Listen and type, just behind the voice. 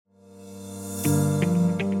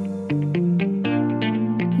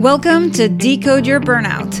Welcome to Decode Your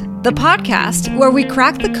Burnout, the podcast where we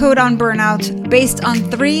crack the code on burnout based on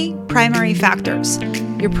three primary factors: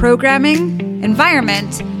 your programming,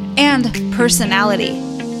 environment, and personality.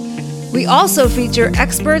 We also feature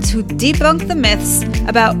experts who debunk the myths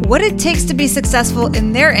about what it takes to be successful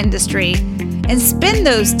in their industry and spin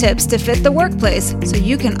those tips to fit the workplace so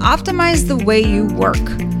you can optimize the way you work.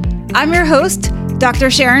 I'm your host, Dr.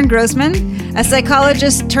 Sharon Grossman, a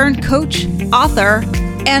psychologist turned coach, author,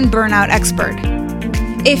 and burnout expert.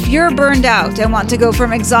 If you're burned out and want to go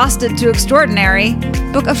from exhausted to extraordinary,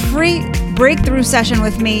 book a free breakthrough session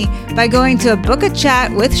with me by going to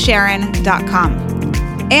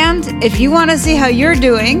bookachatwithsharon.com. And if you want to see how you're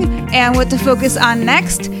doing and what to focus on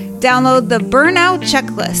next, download the Burnout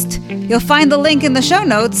Checklist. You'll find the link in the show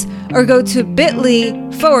notes or go to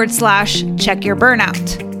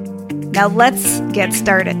bit.ly/checkyourburnout. Now let's get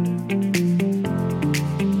started.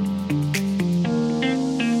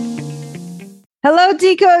 Hello,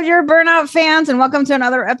 Decode Your Burnout fans, and welcome to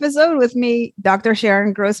another episode with me, Dr.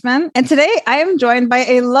 Sharon Grossman. And today I am joined by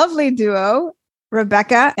a lovely duo,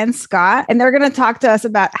 Rebecca and Scott, and they're going to talk to us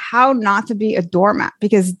about how not to be a doormat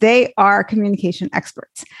because they are communication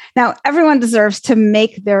experts. Now, everyone deserves to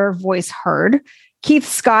make their voice heard. Keith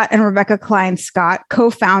Scott and Rebecca Klein Scott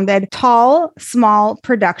co-founded Tall Small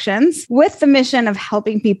Productions with the mission of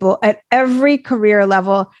helping people at every career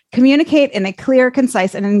level communicate in a clear,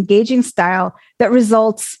 concise, and engaging style that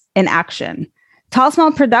results in action. Tall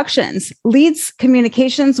Small Productions leads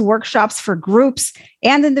communications workshops for groups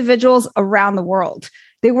and individuals around the world.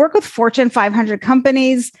 They work with Fortune 500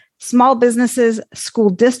 companies, small businesses,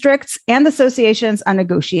 school districts, and associations on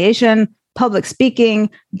negotiation, public speaking,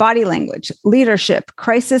 body language, leadership,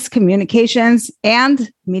 crisis communications, and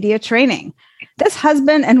media training. This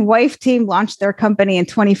husband and wife team launched their company in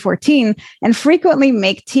 2014 and frequently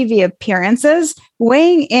make TV appearances,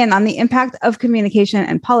 weighing in on the impact of communication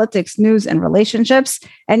in politics, news, and relationships.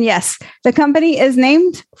 And yes, the company is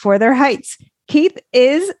named for their heights. Keith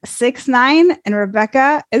is 6'9" and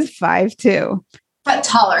Rebecca is 5'2". But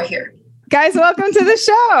taller here. Guys, welcome to the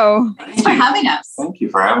show. Thanks for having us. Thank you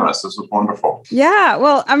for having us. This was wonderful. Yeah,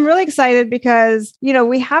 well, I'm really excited because,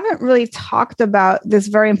 we haven't really talked about this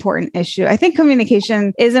very important issue. I think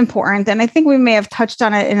communication is important, and I think we may have touched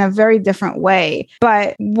on it in a very different way.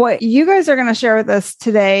 But what you guys are going to share with us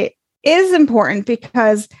today is important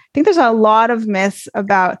because I think there's a lot of myths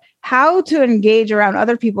about how to engage around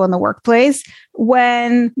other people in the workplace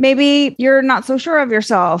when maybe you're not so sure of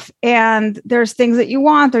yourself and there's things that you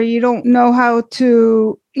want or you don't know how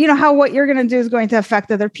to, how what you're going to do is going to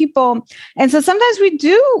affect other people. And so sometimes we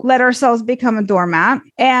do let ourselves become a doormat,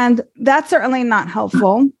 and that's certainly not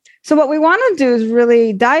helpful. So what we want to do is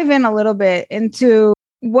really dive in a little bit into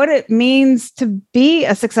what it means to be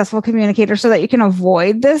a successful communicator so that you can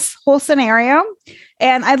avoid this whole scenario.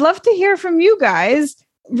 And I'd love to hear from you guys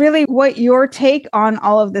really what your take on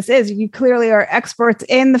all of this is. You clearly are experts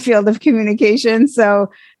in the field of communication.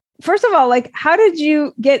 So first of all, how did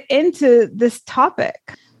you get into this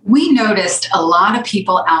topic? We noticed a lot of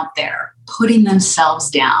people out there putting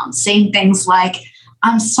themselves down, saying things like,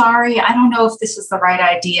 I'm sorry, I don't know if this is the right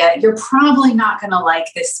idea. You're probably not going to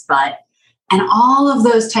like this, but... And all of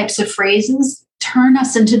those types of phrases turn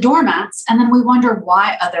us into doormats. And then we wonder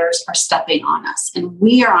why others are stepping on us. And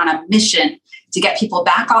we are on a mission to get people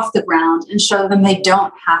back off the ground and show them they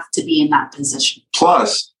don't have to be in that position.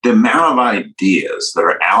 Plus, the amount of ideas that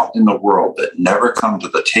are out in the world that never come to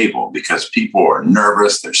the table because people are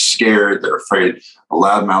nervous, they're scared, they're afraid a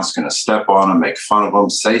loudmouth's going to step on them, make fun of them,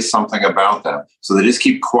 say something about them. So they just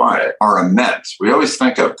keep quiet, are immense. We always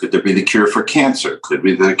think of, could there be the cure for cancer? Could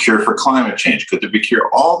be the cure for climate change? Could there be a cure?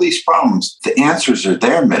 All these problems, the answers are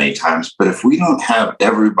there many times. But if we don't have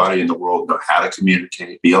everybody in the world know how to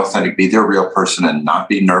communicate, be authentic, be their real person, and not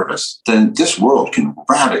be nervous, then this world can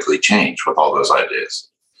radically change with all those ideas.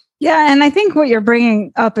 Yeah. And I think what you're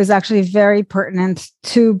bringing up is actually very pertinent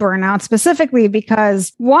to burnout specifically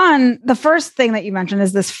because one, the first thing that you mentioned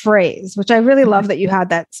is this phrase, which I really love that you had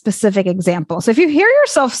that specific example. So if you hear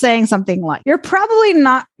yourself saying something like, you're probably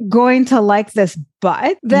not going to like this,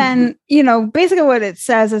 but then, basically what it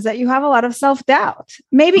says is that you have a lot of self-doubt,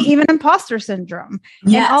 maybe even imposter syndrome.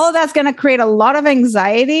 Yes. And all of that's going to create a lot of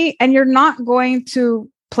anxiety and you're not going to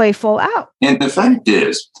play full out. And the fact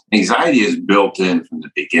is, anxiety is built in from the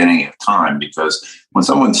beginning of time because when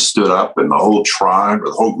someone stood up and the whole tribe or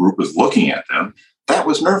the whole group was looking at them, that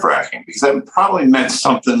was nerve-wracking because that probably meant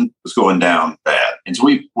something was going down bad. And so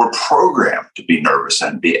we were programmed to be nervous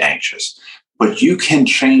and be anxious. But you can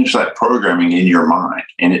change that programming in your mind,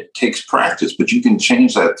 and it takes practice, but you can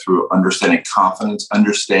change that through understanding confidence,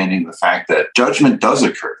 understanding the fact that judgment does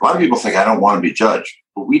occur. A lot of people think, I don't want to be judged.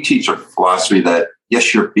 But we teach a philosophy that,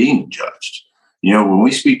 yes, you're being judged. When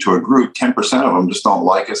we speak to a group, 10% of them just don't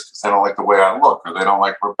like us because they don't like the way I look, or they don't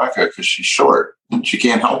like Rebecca because she's short and she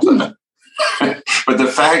can't help them. But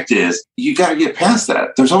the fact is, you got to get past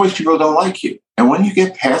that. There's always people who don't like you. And when you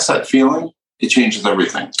get past that feeling, it changes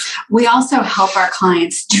everything. We also help our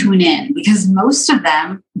clients tune in because most of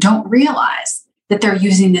them don't realize that they're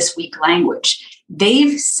using this weak language.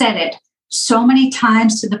 They've said it so many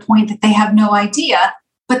times to the point that they have no idea,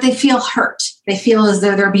 but they feel hurt. They feel as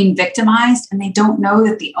though they're being victimized, and they don't know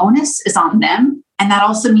that the onus is on them. And that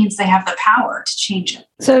also means they have the power to change it.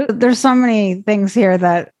 So there's so many things here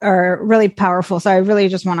that are really powerful. So I really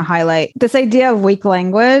just want to highlight this idea of weak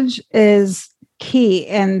language is key.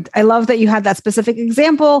 And I love that you had that specific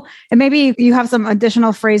example. And maybe you have some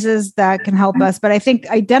additional phrases that can help us. But I think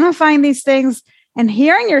identifying these things and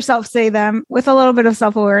hearing yourself say them with a little bit of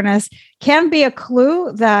self-awareness can be a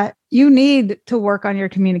clue that you need to work on your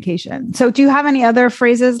communication. So do you have any other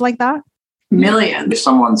phrases like that? Millions. If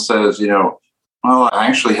someone says, well, I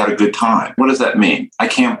actually had a good time. What does that mean? I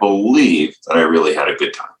can't believe that I really had a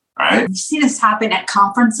good time. Right? You see this happen at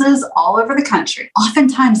conferences all over the country.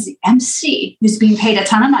 Oftentimes the MC, who's being paid a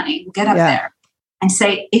ton of money, will get up there and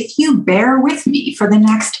say, if you bear with me for the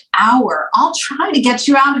next hour, I'll try to get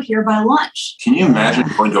you out of here by lunch. Can you imagine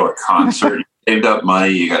going to a concert, you saved up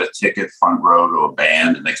money, you got a ticket front row to a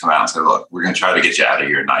band, and they come out and say, look, we're going to try to get you out of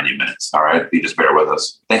here in 90 minutes. All right? You just bear with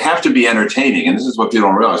us. They have to be entertaining. And this is what people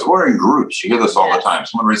don't realize. We're in groups. You hear this all the time.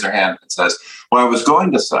 Someone raises their hand and says, well, I was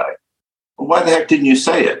going to say, well, why the heck didn't you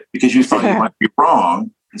say it? Because you thought you might be wrong.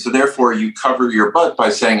 And so therefore you cover your butt by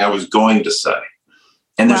saying I was going to say.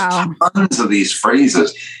 And there's tons of these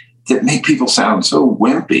phrases that make people sound so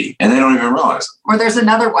wimpy and they don't even realize it. Or there's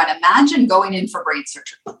another one. Imagine going in for brain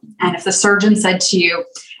surgery. And if the surgeon said to you,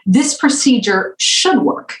 this procedure should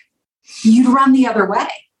work, you'd run the other way.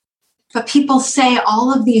 But people say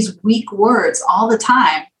all of these weak words all the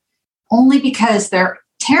time, only because they're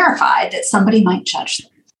terrified that somebody might judge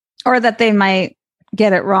them. Or that they might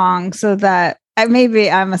get it wrong, so that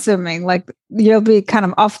I'm assuming like you'll be kind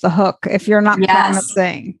of off the hook if you're not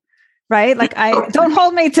promising, right? Like don't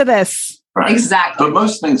hold me to this. Right. Exactly. But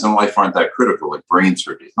most things in life aren't that critical, like brain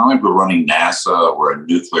surgery. It's not like we're running NASA or a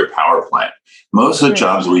nuclear power plant. Most of the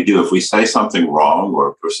jobs we do, if we say something wrong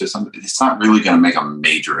or say something, it's not really going to make a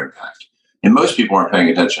major impact. And most people aren't paying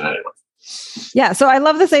attention anyway. Yeah. So I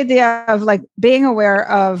love this idea of like being aware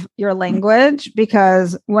of your language,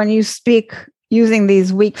 because when you speak using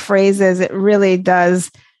these weak phrases, it really does.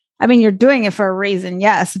 I mean, you're doing it for a reason,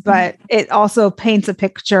 yes, but it also paints a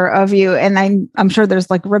picture of you. And I'm sure there's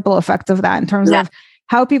like ripple effect of that in terms of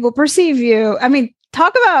how people perceive you. I mean,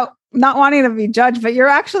 talk about not wanting to be judged, but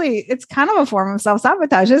it's kind of a form of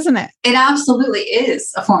self-sabotage, isn't it? It absolutely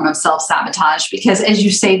is a form of self-sabotage, because as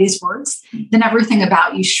you say these words, then everything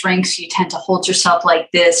about you shrinks. You tend to hold yourself like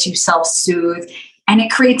this, you self-soothe, and it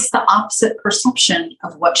creates the opposite perception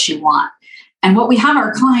of what you want. And what we have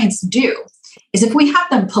our clients do is if we have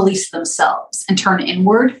them police themselves and turn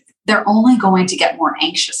inward, they're only going to get more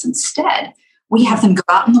anxious. Instead, we have them go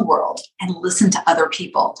out in the world and listen to other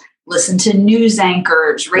people. Listen to news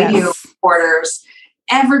anchors, radio reporters,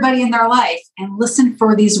 everybody in their life, and listen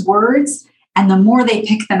for these words. And the more they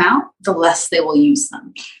pick them out, the less they will use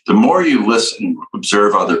them. The more you listen,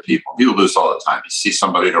 observe other people. People do this all the time. You see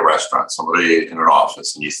somebody at a restaurant, somebody in an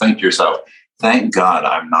office, and you think to yourself, thank God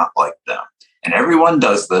I'm not like them. And everyone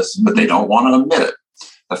does this, but they don't want to admit it.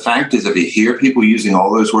 The fact is, if you hear people using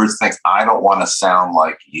all those words, think, I don't want to sound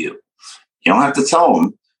like you. You don't have to tell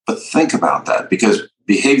them, but think about that, because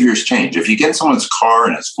behaviors change. If you get in someone's car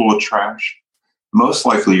and it's full of trash, most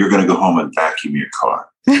likely you're going to go home and vacuum your car.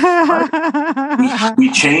 Right?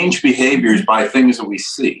 we change behaviors by things that we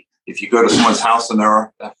see. If you go to someone's house and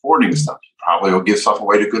they're hoarding stuff, you probably will give stuff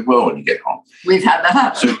away to Goodwill when you get home. We've had that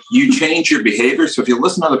happen. So you change your behavior. So if you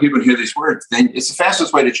listen to other people and hear these words, then it's the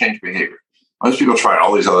fastest way to change behavior. Most people try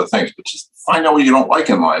all these other things, but just find out what you don't like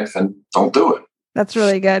in life and don't do it. That's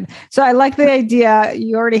really good. So I like the idea.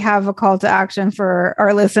 You already have a call to action for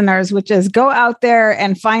our listeners, which is go out there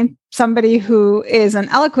and find somebody who is an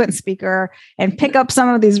eloquent speaker and pick up some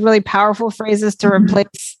of these really powerful phrases to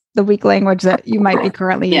replace the weak language that you might be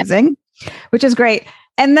currently using, which is great.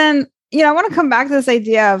 And then, I want to come back to this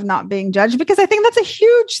idea of not being judged, because I think that's a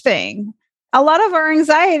huge thing. A lot of our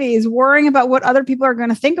anxiety is worrying about what other people are going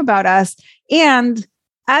to think about us. And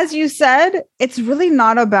as you said, it's really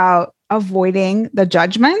not about avoiding the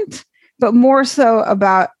judgment, but more so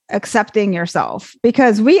about accepting yourself,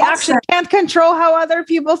 because we actually can't control how other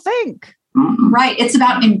people think. Right. It's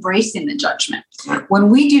about embracing the judgment. When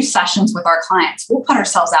we do sessions with our clients, we'll put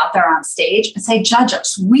ourselves out there on stage and say, judge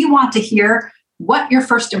us. We want to hear what your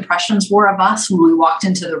first impressions were of us when we walked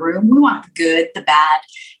into the room. We want the good, the bad,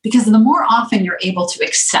 because the more often you're able to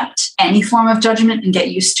accept any form of judgment and get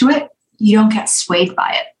used to it, you don't get swayed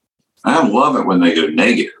by it. I love it when they go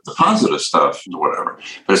negative, the positive stuff, whatever.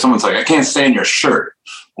 But if someone's like, I can't stand your shirt,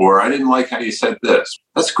 or I didn't like how you said this,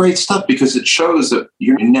 that's great stuff, because it shows that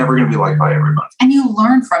you're never going to be liked by everybody. And you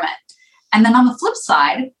learn from it. And then on the flip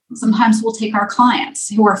side, sometimes we'll take our clients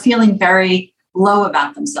who are feeling very low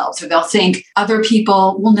about themselves, or they'll think other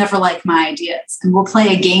people will never like my ideas. And we'll play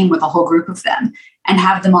a game with a whole group of them and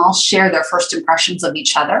have them all share their first impressions of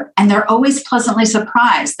each other. And they're always pleasantly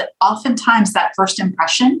surprised that oftentimes that first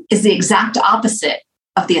impression is the exact opposite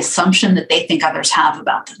of the assumption that they think others have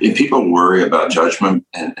about them. If people worry about judgment,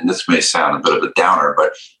 and this may sound a bit of a downer,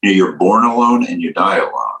 but you're born alone and you die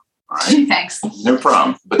alone. Right? Thanks. No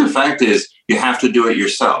problem. But the fact is, you have to do it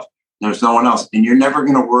yourself. There's no one else. And you're never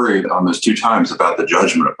going to worry on those 2 times about the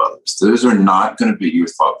judgment of others. Those are not going to be your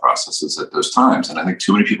thought processes at those times. And I think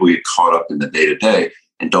too many people get caught up in the day-to-day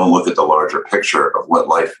and don't look at the larger picture of what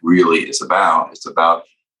life really is about. It's about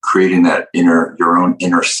creating that your own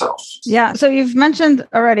inner self. Yeah. So you've mentioned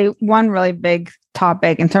already one really big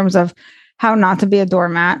topic in terms of how not to be a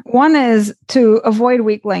doormat. One is to avoid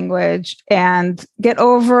weak language and get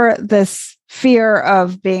over this fear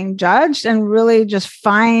of being judged, and really just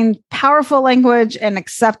find powerful language and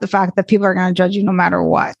accept the fact that people are going to judge you no matter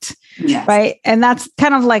what. Yes. Right. And that's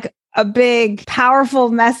kind of like a big, powerful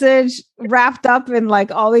message wrapped up in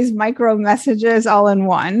like all these micro messages all in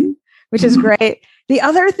one, which is great. The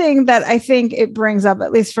other thing that I think it brings up,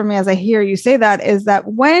 at least for me, as I hear you say that, is that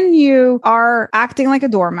when you are acting like a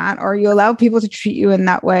doormat, or you allow people to treat you in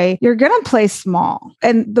that way, you're going to play small.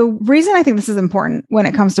 And the reason I think this is important when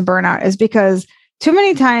it comes to burnout is because too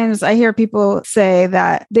many times I hear people say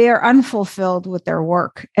that they are unfulfilled with their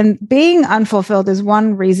work. And being unfulfilled is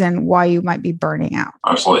one reason why you might be burning out.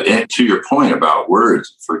 Absolutely. And to your point about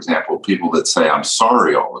words, for example, people that say, I'm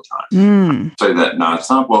sorry all the time, say that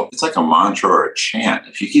nonstop. Well, it's like a mantra or a chant.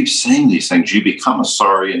 If you keep saying these things, you become a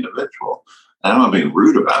sorry individual. And I'm not being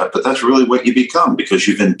rude about it, but that's really what you become, because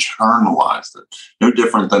you've internalized it. No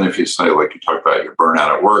different than if you say, like you talked about your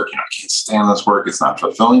burnout at work, I can't stand this work, it's not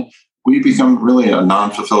fulfilling. We become really a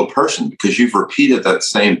non-fulfilled person because you've repeated that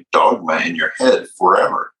same dogma in your head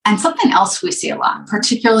forever. And something else we see a lot,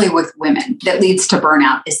 particularly with women, that leads to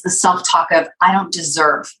burnout is the self-talk of, I don't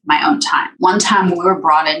deserve my own time. One time we were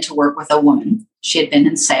brought in to work with a woman. She had been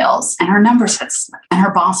in sales and her numbers had slipped, and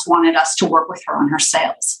her boss wanted us to work with her on her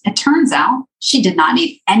sales. It turns out she did not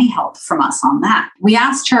need any help from us on that. We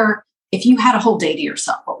asked her, if you had a whole day to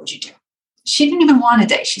yourself, what would you do? She didn't even want a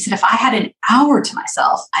day. She said, if I had an hour to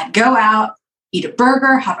myself, I'd go out, eat a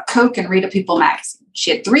burger, have a Coke, and read a People magazine. She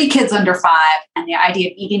had 3 kids under 5, and the idea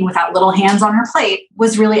of eating without little hands on her plate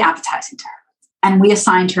was really appetizing to her. And we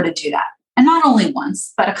assigned her to do that. And not only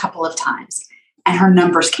once, but a couple of times. And her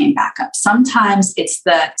numbers came back up. Sometimes it's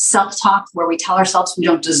the self-talk where we tell ourselves we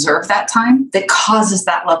don't deserve that time that causes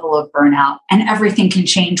that level of burnout. And everything can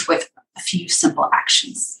change with a few simple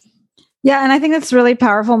actions. Yeah. And I think that's really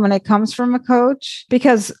powerful when it comes from a coach,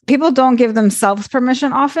 because people don't give themselves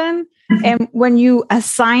permission often. And when you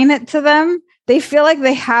assign it to them, they feel like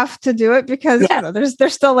they have to do it because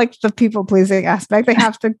there's still like the people pleasing aspect. They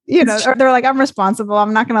have to, or they're like, I'm responsible.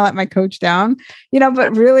 I'm not going to let my coach down,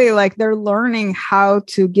 but really like they're learning how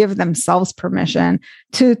to give themselves permission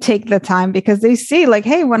to take the time, because they see like,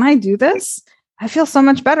 hey, when I do this, I feel so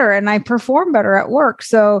much better and I perform better at work.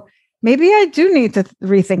 So maybe I do need to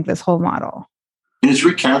rethink this whole model. And it's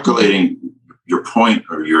recalculating your point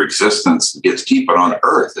or your existence to keep it on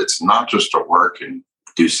earth. It's not just to work and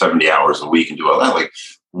do 70 hours a week and do all that. Like,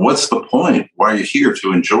 what's the point? Why are you here?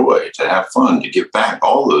 To enjoy, to have fun, to give back,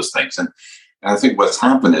 all those things. And I think what's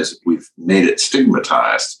happened is we've made it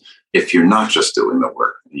stigmatized if you're not just doing the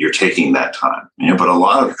work, you're taking that time. But a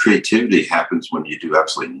lot of creativity happens when you do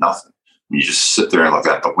absolutely nothing. You just sit there and look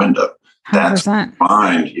out the window. That's 100%.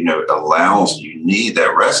 Mind, it allows, you need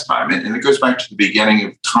that rest time. And it goes back to the beginning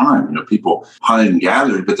of time. People hunted and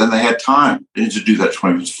gathered, but then they had time. They didn't just do that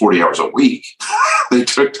 40 hours a week. They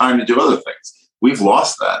took time to do other things. We've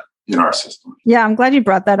lost that in our system. Yeah, I'm glad you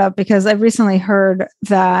brought that up, because I've recently heard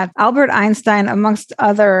that Albert Einstein, amongst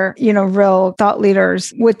other, real thought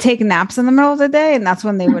leaders, would take naps in the middle of the day. And that's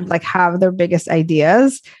when they would like have their biggest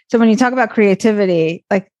ideas. So when you talk about creativity,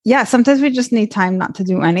 like yeah, sometimes we just need time not to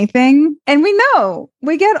do anything. And we know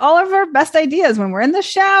we get all of our best ideas when we're in the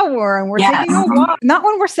shower and we're taking a walk, not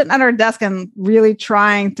when we're sitting at our desk and really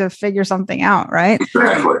trying to figure something out, right?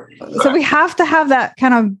 Exactly. So we have to have that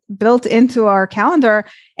kind of built into our calendar.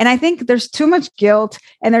 And I think there's too much guilt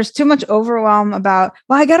and there's too much overwhelm about,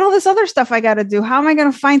 well, I got all this other stuff I got to do. How am I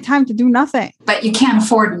going to find time to do nothing? But you can't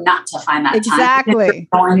afford not to find that time. Exactly.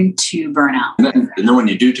 You're going to burn out. And then when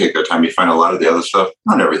you do take that time, you find a lot of the other stuff,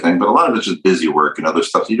 not everything, but a lot of it's just busy work and other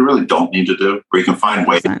stuff that you really don't need to do, where you can find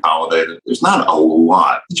ways to accommodate it. There's not a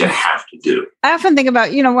lot that you have to do. I often think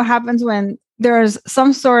about, what happens when there's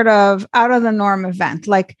some sort of out of the norm event,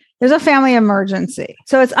 like there's a family emergency.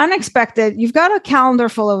 So it's unexpected. You've got a calendar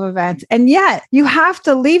full of events, and yet you have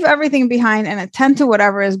to leave everything behind and attend to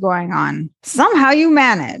whatever is going on. Somehow you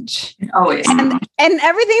manage. Always. And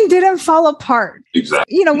everything didn't fall apart.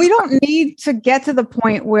 Exactly. We don't need to get to the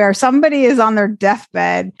point where somebody is on their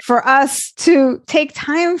deathbed for us to take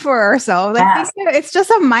time for ourselves. I think it's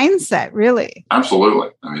just a mindset, really. Absolutely.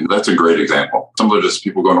 I mean, that's a great example. Some are just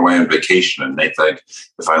people going away on vacation and they think,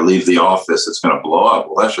 if I leave the office, it's going to blow up.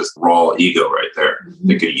 Well, that's just raw ego right there.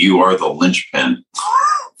 Thinking you are the linchpin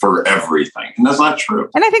for everything. And that's not true.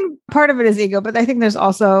 And I think part of it is ego, but I think there's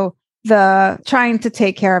also the trying to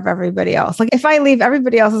take care of everybody else. Like if I leave,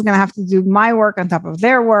 everybody else is going to have to do my work on top of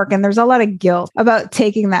their work. And there's a lot of guilt about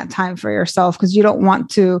taking that time for yourself because you don't want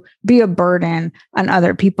to be a burden on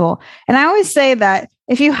other people. And I always say that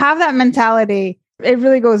if you have that mentality, it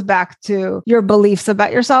really goes back to your beliefs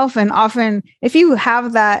about yourself. And often if you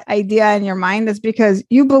have that idea in your mind, it's because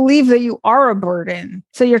you believe that you are a burden.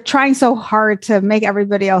 So you're trying so hard to make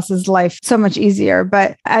everybody else's life so much easier.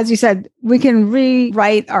 But as you said, we can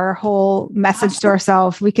rewrite our whole message to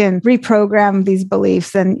ourselves. We can reprogram these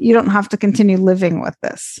beliefs and you don't have to continue living with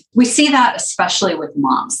this. We see that especially with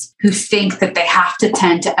moms who think that they have to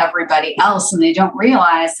tend to everybody else. And they don't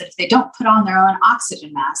realize that if they don't put on their own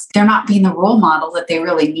oxygen mask, they're not being the role model that they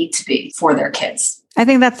really need to be for their kids. I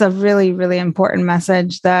think that's a really, really important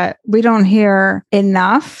message that we don't hear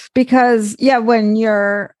enough because, when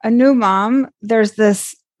you're a new mom, there's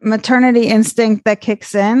this maternity instinct that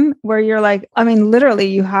kicks in where you're like, literally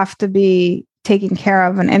you have to be taking care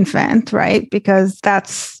of an infant, right? Because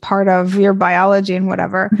that's part of your biology and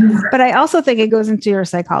whatever. But I also think it goes into your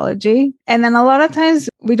psychology. And then a lot of times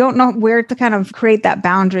we don't know where to kind of create that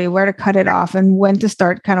boundary, where to cut it off and when to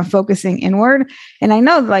start kind of focusing inward. And I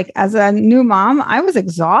know like as a new mom, I was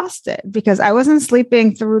exhausted because I wasn't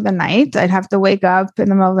sleeping through the night. I'd have to wake up in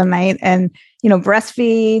the middle of the night and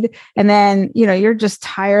breastfeed. And then, you're just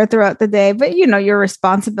tired throughout the day, but your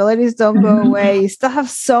responsibilities don't go away. You still have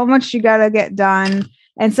so much you got to get done.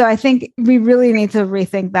 And so I think we really need to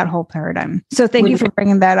rethink that whole paradigm. So thank you for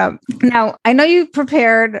bringing that up. Now, I know you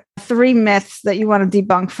prepared 3 myths that you want to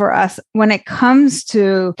debunk for us when it comes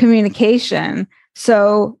to communication.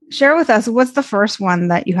 So share with us, what's the first one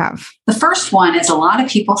that you have? The first one is a lot of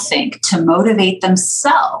people think to motivate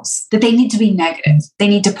themselves that they need to be negative. They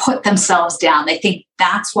need to put themselves down. They think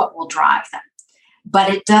that's what will drive them.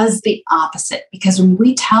 But it does the opposite because when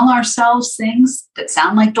we tell ourselves things that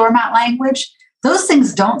sound like doormat language, those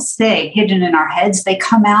things don't stay hidden in our heads. They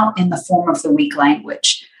come out in the form of the weak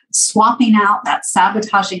language. Swapping out that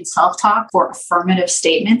sabotaging self-talk for affirmative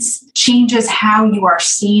statements changes how you are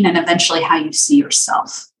seen and eventually how you see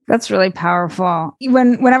yourself. That's really powerful.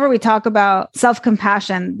 Whenever we talk about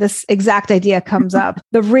self-compassion, this exact idea comes up.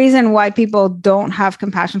 The reason why people don't have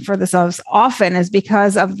compassion for themselves often is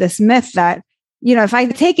because of this myth that, if I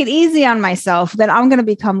take it easy on myself, then I'm going to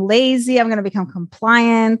become lazy. I'm going to become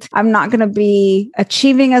compliant. I'm not going to be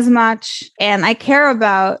achieving as much. And I care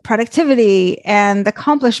about productivity and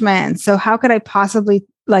accomplishment. So how could I possibly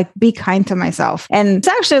be kind to myself? And it's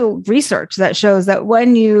actually research that shows that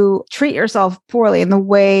when you treat yourself poorly in the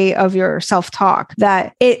way of your self-talk,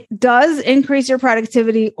 that it does increase your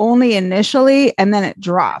productivity only initially, and then it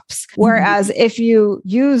drops. Whereas if you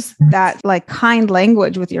use that kind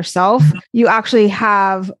language with yourself, you actually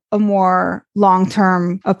have a more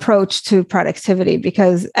long-term approach to productivity,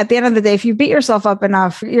 because at the end of the day, if you beat yourself up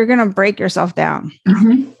enough, you're going to break yourself down.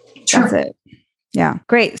 Sure. That's it. Yeah.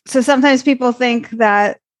 Great. So sometimes people think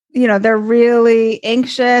that, they're really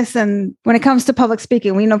anxious. And when it comes to public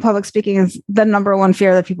speaking, we know public speaking is the number one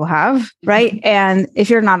fear that people have, right? And if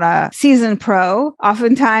you're not a seasoned pro,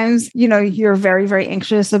 oftentimes, you're very, very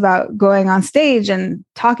anxious about going on stage and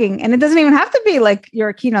talking. And it doesn't even have to be like you're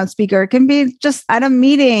a keynote speaker. It can be just at a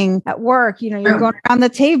meeting at work, you're going around the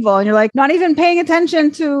table and you're not even paying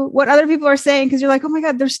attention to what other people are saying because you're oh my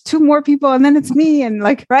God, there's 2 more people and then it's me and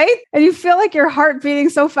right? And you feel like your heart beating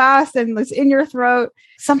so fast and it's in your throat.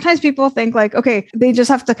 sometimes people think like, okay, they just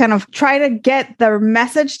have to kind of try to get their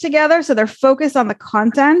message together. So they're focused on the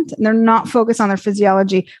content and they're not focused on their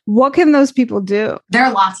physiology. What can those people do? There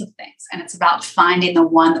are lots of things, and it's about finding the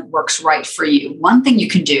one that works right for you. One thing you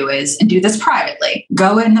can do is, and do this privately,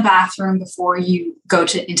 go in the bathroom before you go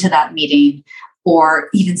into that meeting, or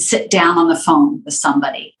even sit down on the phone with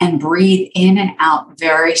somebody and breathe in and out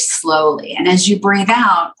very slowly. And as you breathe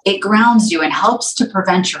out, it grounds you and helps to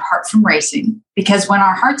prevent your heart from racing. Because when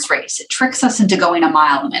our hearts race, it tricks us into going a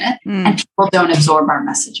mile a minute and people don't absorb our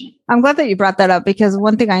messaging. I'm glad that you brought that up, because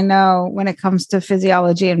one thing I know when it comes to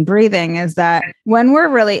physiology and breathing is that when we're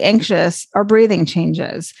really anxious, our breathing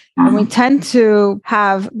changes. And we tend to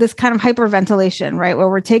have this kind of hyperventilation, right? Where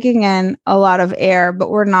we're taking in a lot of air, but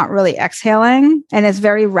we're not really exhaling, and it's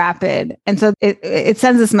very rapid. And so it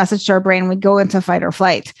sends this message to our brain. We go into fight or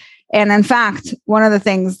flight. And in fact, one of the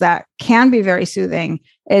things that can be very soothing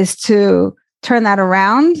is to turn that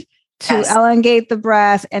around, to elongate the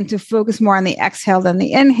breath and to focus more on the exhale than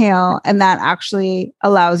the inhale. And that actually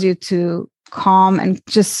allows you to calm and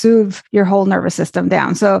just soothe your whole nervous system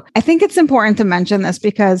down. So I think it's important to mention this,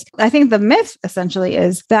 because I think the myth essentially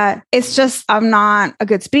is that it's just, I'm not a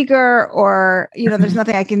good speaker, or, there's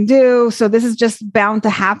nothing I can do. So this is just bound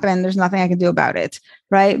to happen. There's nothing I can do about it.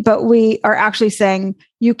 Right. But we are actually saying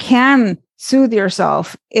you can soothe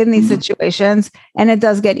yourself in these situations, and it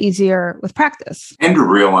does get easier with practice. And to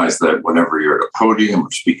realize that whenever you're at a podium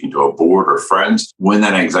or speaking to a board or friends, when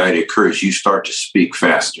that anxiety occurs, you start to speak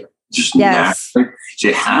faster. Just naturally. So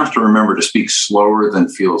you have to remember to speak slower than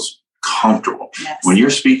feels comfortable. Yes. When you're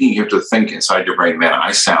speaking, you have to think inside your brain, man,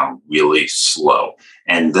 I sound really slow.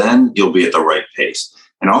 And then you'll be at the right pace.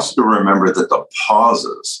 And also to remember that the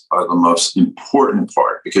pauses are the most important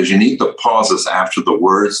part, because you need the pauses after the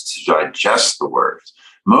words to digest the words.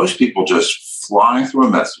 Most people just fly through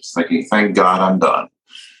a message thinking, thank God I'm done.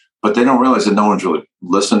 But they don't realize that no one's really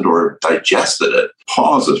listened or digested it.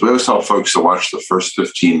 Pauses. We always tell folks to watch the first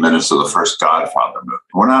 15 minutes of the first Godfather movie.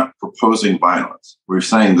 We're not proposing violence. We're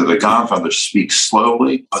saying that the Godfather speaks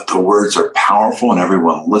slowly, but the words are powerful and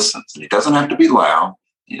everyone listens. And he doesn't have to be loud.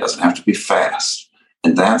 He doesn't have to be fast.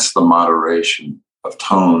 And that's the moderation of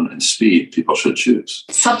tone and speed people should choose.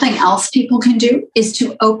 Something else people can do is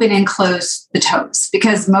to open and close the toes,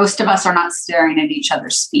 because most of us are not staring at each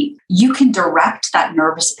other's feet. You can direct that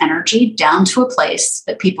nervous energy down to a place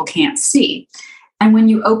that people can't see. And when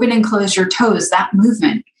you open and close your toes, that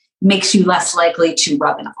movement makes you less likely to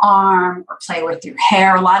rub an arm or play with your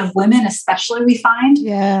hair. A lot of women, especially, we find,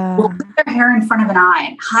 will put their hair in front of an eye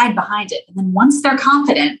and hide behind it. And then once they're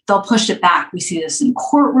confident, they'll push it back. We see this in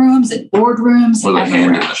courtrooms, in boardrooms. Or the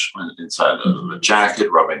hand inside of the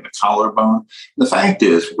jacket, rubbing the collarbone. The fact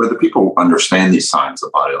is, whether people understand these signs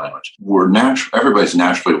of body language, everybody's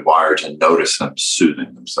naturally wired to notice them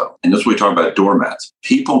soothing themselves. And this is what we talk about doormats.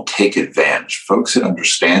 People take advantage. Folks that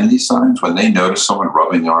understand these signs, when they notice someone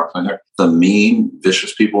rubbing the arm, the mean,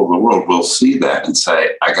 vicious people of the world will see that and say,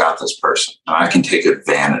 I got this person, and I can take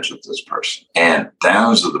advantage of this person. And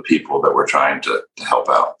those are the people that we're trying to help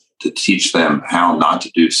out, to teach them how not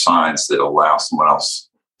to do signs that allow someone else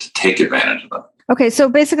to take advantage of them. Okay, so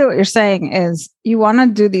basically what you're saying is you want to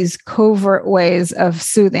do these covert ways of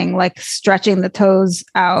soothing, like stretching the toes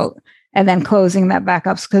out and then closing that back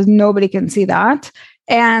up, because nobody can see that.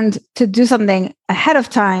 And to do something ahead of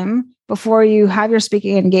time before you have your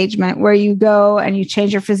speaking engagement, where you go and you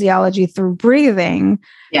change your physiology through breathing,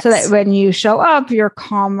 so that when you show up, you're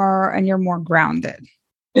calmer and you're more grounded.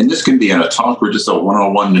 And this can be in a talk or just a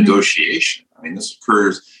one-on-one negotiation. I mean, this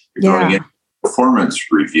occurs, you're going to get a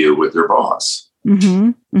performance review with your boss. I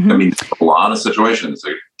mean, there's a lot of situations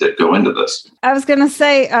that go into this. I was going to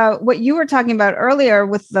say what you were talking about earlier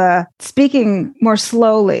with the speaking more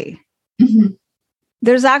slowly.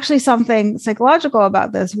 There's actually something psychological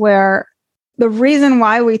about this, where the reason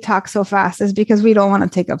why we talk so fast is because we don't want to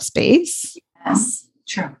take up space. Yes,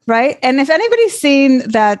 true. Right? And if anybody's seen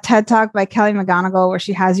that TED Talk by Kelly McGonigal, where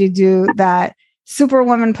she has you do that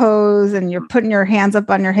Superwoman pose and you're putting your hands up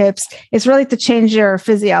on your hips, it's really to change your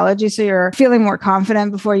physiology so you're feeling more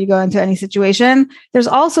confident before you go into any situation. There's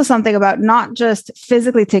also something about not just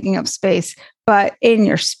physically taking up space, but in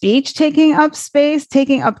your speech, taking up space,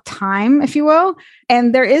 taking up time, if you will.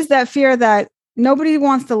 And there is that fear that nobody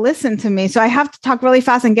wants to listen to me, so I have to talk really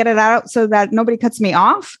fast and get it out so that nobody cuts me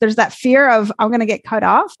off. There's that fear of I'm going to get cut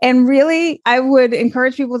off. And really, I would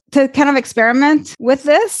encourage people to kind of experiment with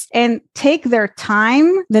this and take their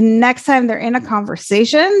time the next time they're in a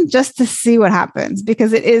conversation, just to see what happens,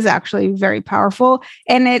 because it is actually very powerful.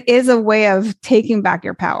 And it is a way of taking back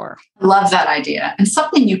your power. I love that idea. And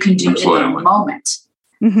something you can do in the moment.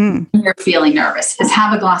 when you're feeling nervous is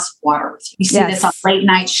have a glass of water with you. You see this on late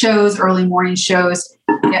night shows, early morning shows.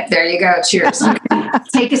 Yep, there you go. Cheers.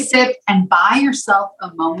 Take a sip and buy yourself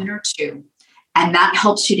a moment or two. And that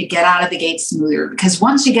helps you to get out of the gate smoother, because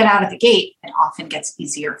once you get out of the gate, it often gets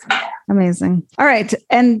easier from there. Amazing. All right.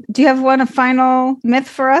 And do you have a final myth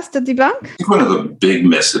for us to debunk? I think one of the big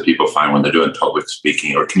myths that people find when they're doing public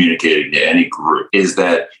speaking or communicating to any group is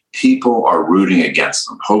that people are rooting against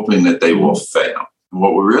them, hoping that they will fail. And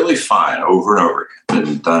what we really find over and over again,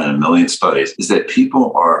 been done in a million studies, is that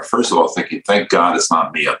people are, first of all, thinking, thank God it's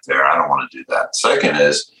not me up there. I don't want to do that. Second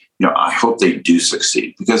is, I hope they do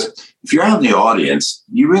succeed, because if you're out in the audience,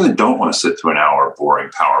 you really don't want to sit through an hour of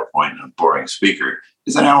boring PowerPoint and a boring speaker.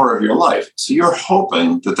 It's an hour of your life. So you're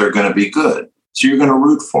hoping that they're going to be good. So you're going to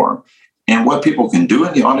root for them. And what people can do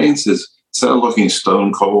in the audience is, instead of looking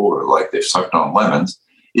stone cold or like they've sucked on lemons,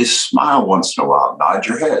 is smile once in a while, nod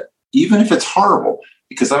your head, even if it's horrible,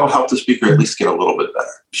 because that will help the speaker at least get a little bit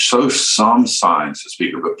better. Show some signs to the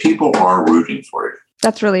speaker, but people are rooting for you.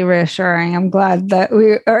 That's really reassuring. I'm glad that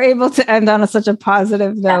we are able to end on such a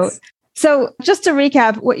positive note. Yes. So just to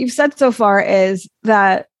recap, what you've said so far is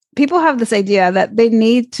that people have this idea that they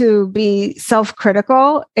need to be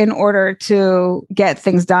self-critical in order to get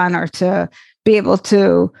things done or to be able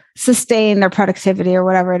to sustain their productivity or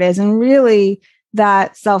whatever it is. And really,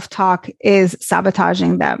 that self-talk is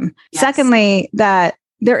sabotaging them. Yes. Secondly, that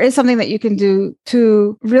there is something that you can do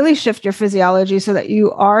to really shift your physiology so that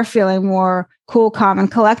you are feeling more cool, calm,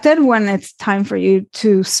 and collected when it's time for you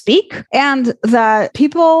to speak. And that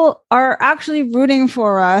people are actually rooting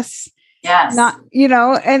for us. Yes. And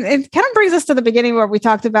it kind of brings us to the beginning where we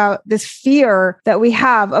talked about this fear that we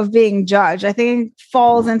have of being judged. I think it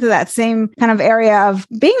falls into that same kind of area of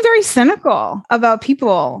being very cynical about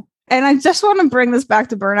people. And I just want to bring this back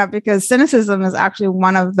to burnout, because cynicism is actually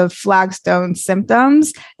one of the flagstone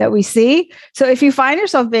symptoms that we see. So if you find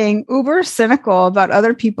yourself being uber cynical about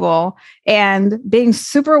other people and being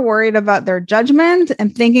super worried about their judgment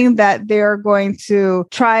and thinking that they're going to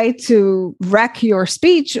try to wreck your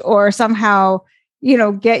speech or somehow,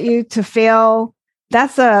 get you to fail,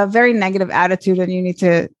 that's a very negative attitude, and you need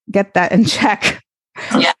to get that in check.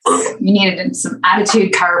 Yes, you needed some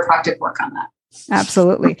attitude chiropractic work on that.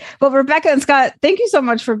 Absolutely. Well, Rebecca and Scott, thank you so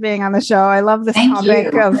much for being on the show. I love this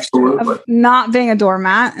topic of not being a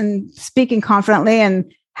doormat and speaking confidently and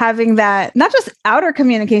having that, not just outer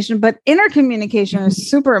communication, but inner communication is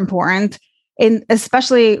super important,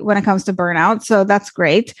 especially when it comes to burnout. So that's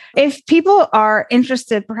great. If people are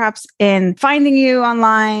interested perhaps in finding you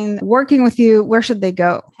online, working with you, where should they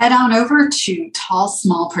go? Head on over to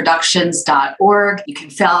tallsmallproductions.org. You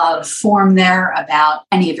can fill out a form there about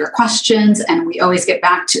any of your questions, and we always get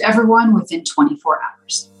back to everyone within 24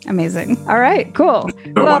 hours. Amazing. All right, cool.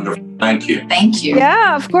 Wonderful. Thank you. Thank you.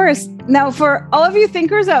 Yeah, of course. Now, for all of you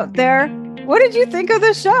thinkers out there, what did you think of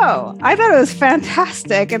the show? I thought it was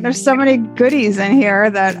fantastic. And there's so many goodies in here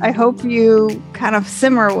that I hope you kind of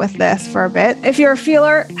simmer with this for a bit. If you're a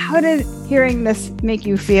feeler, how did hearing this make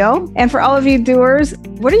you feel? And for all of you doers,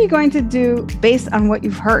 what are you going to do based on what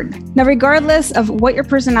you've heard? Now, regardless of what your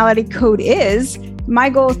personality code is,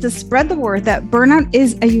 my goal is to spread the word that burnout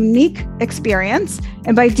is a unique experience.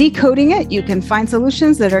 And by decoding it, you can find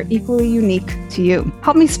solutions that are equally unique to you.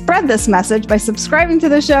 Help me spread this message by subscribing to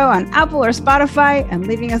the show on Apple or Spotify and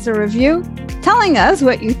leaving us a review, telling us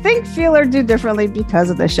what you think, feel, or do differently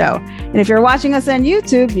because of the show. And if you're watching us on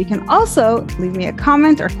YouTube, you can also leave me a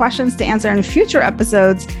comment or questions to answer in future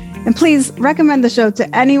episodes. And please recommend the show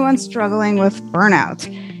to anyone struggling with burnout.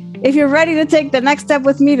 If you're ready to take the next step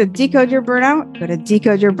with me to decode your burnout, go to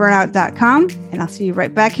decodeyourburnout.com, and I'll see you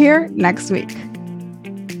right back here next week.